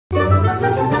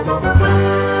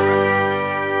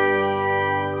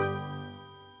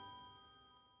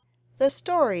The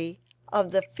Story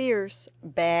of the Fierce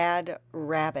Bad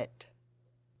Rabbit.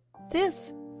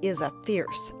 This is a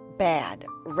fierce bad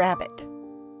rabbit.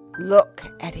 Look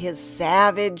at his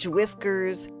savage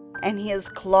whiskers and his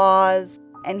claws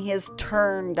and his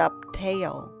turned up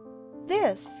tail.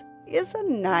 This is a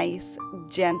nice,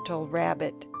 gentle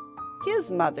rabbit. His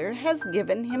mother has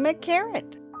given him a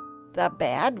carrot. The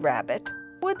bad rabbit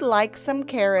would like some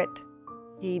carrot.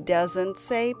 He doesn't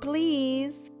say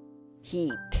please.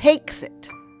 He takes it,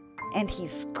 and he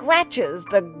scratches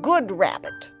the good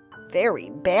rabbit very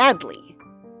badly.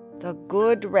 The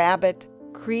good rabbit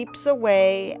creeps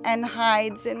away and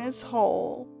hides in his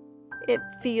hole. It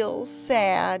feels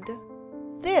sad.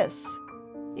 This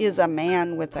is a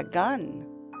man with a gun.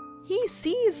 He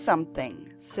sees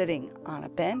something sitting on a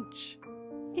bench.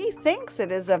 He thinks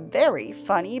it is a very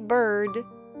funny bird.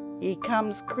 He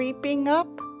comes creeping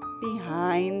up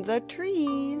behind the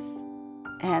trees.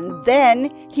 And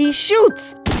then he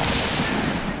shoots.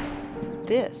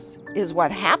 This is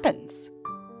what happens.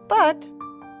 But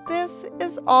this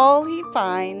is all he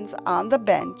finds on the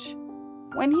bench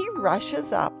when he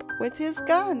rushes up with his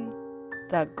gun.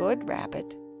 The good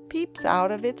rabbit peeps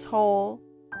out of its hole,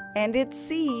 and it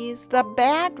sees the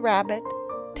bad rabbit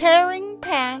tearing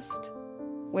past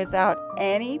without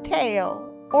any tail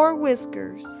or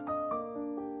whiskers.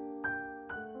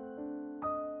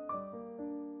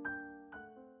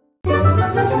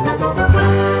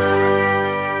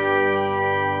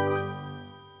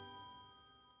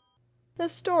 The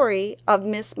Story of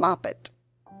Miss Moppet.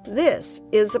 This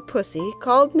is a pussy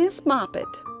called Miss Moppet.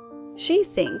 She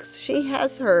thinks she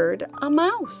has heard a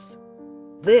mouse.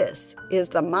 This is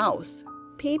the mouse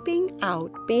peeping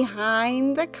out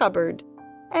behind the cupboard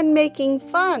and making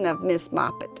fun of Miss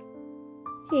Moppet.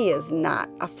 He is not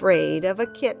afraid of a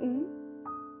kitten.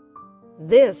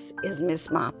 This is Miss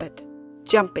Moppet,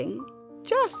 jumping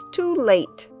just too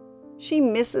late. She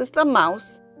misses the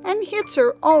mouse and hits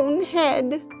her own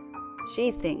head.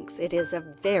 She thinks it is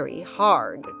a very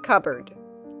hard cupboard.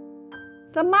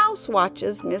 The mouse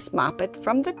watches Miss Moppet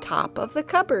from the top of the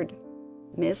cupboard.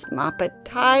 Miss Moppet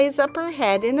ties up her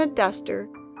head in a duster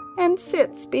and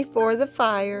sits before the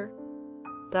fire.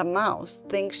 The mouse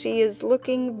thinks she is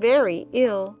looking very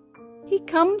ill. He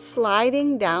comes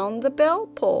sliding down the bell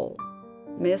pull.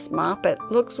 Miss Moppet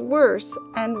looks worse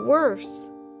and worse.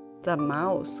 The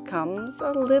mouse comes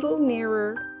a little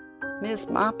nearer. Miss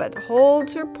Moppet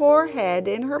holds her poor head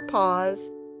in her paws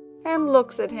and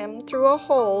looks at him through a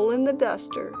hole in the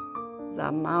duster.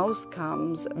 The mouse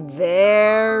comes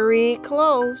very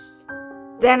close.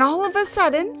 Then all of a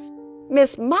sudden,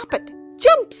 Miss Moppet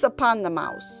jumps upon the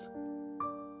mouse.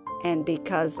 And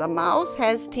because the mouse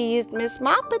has teased Miss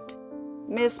Moppet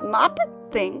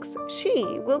thinks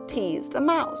she will tease the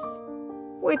mouse,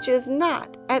 which is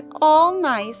not at all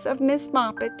nice of Miss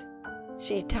Moppet.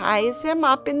 She ties him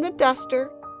up in the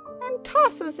duster and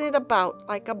tosses it about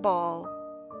like a ball.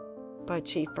 But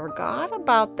she forgot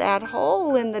about that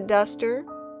hole in the duster,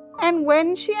 and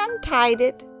when she untied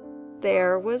it,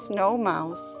 there was no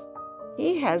mouse.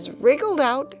 He has wriggled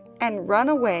out and run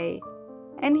away,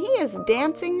 and he is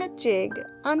dancing a jig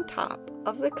on top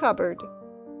of the cupboard.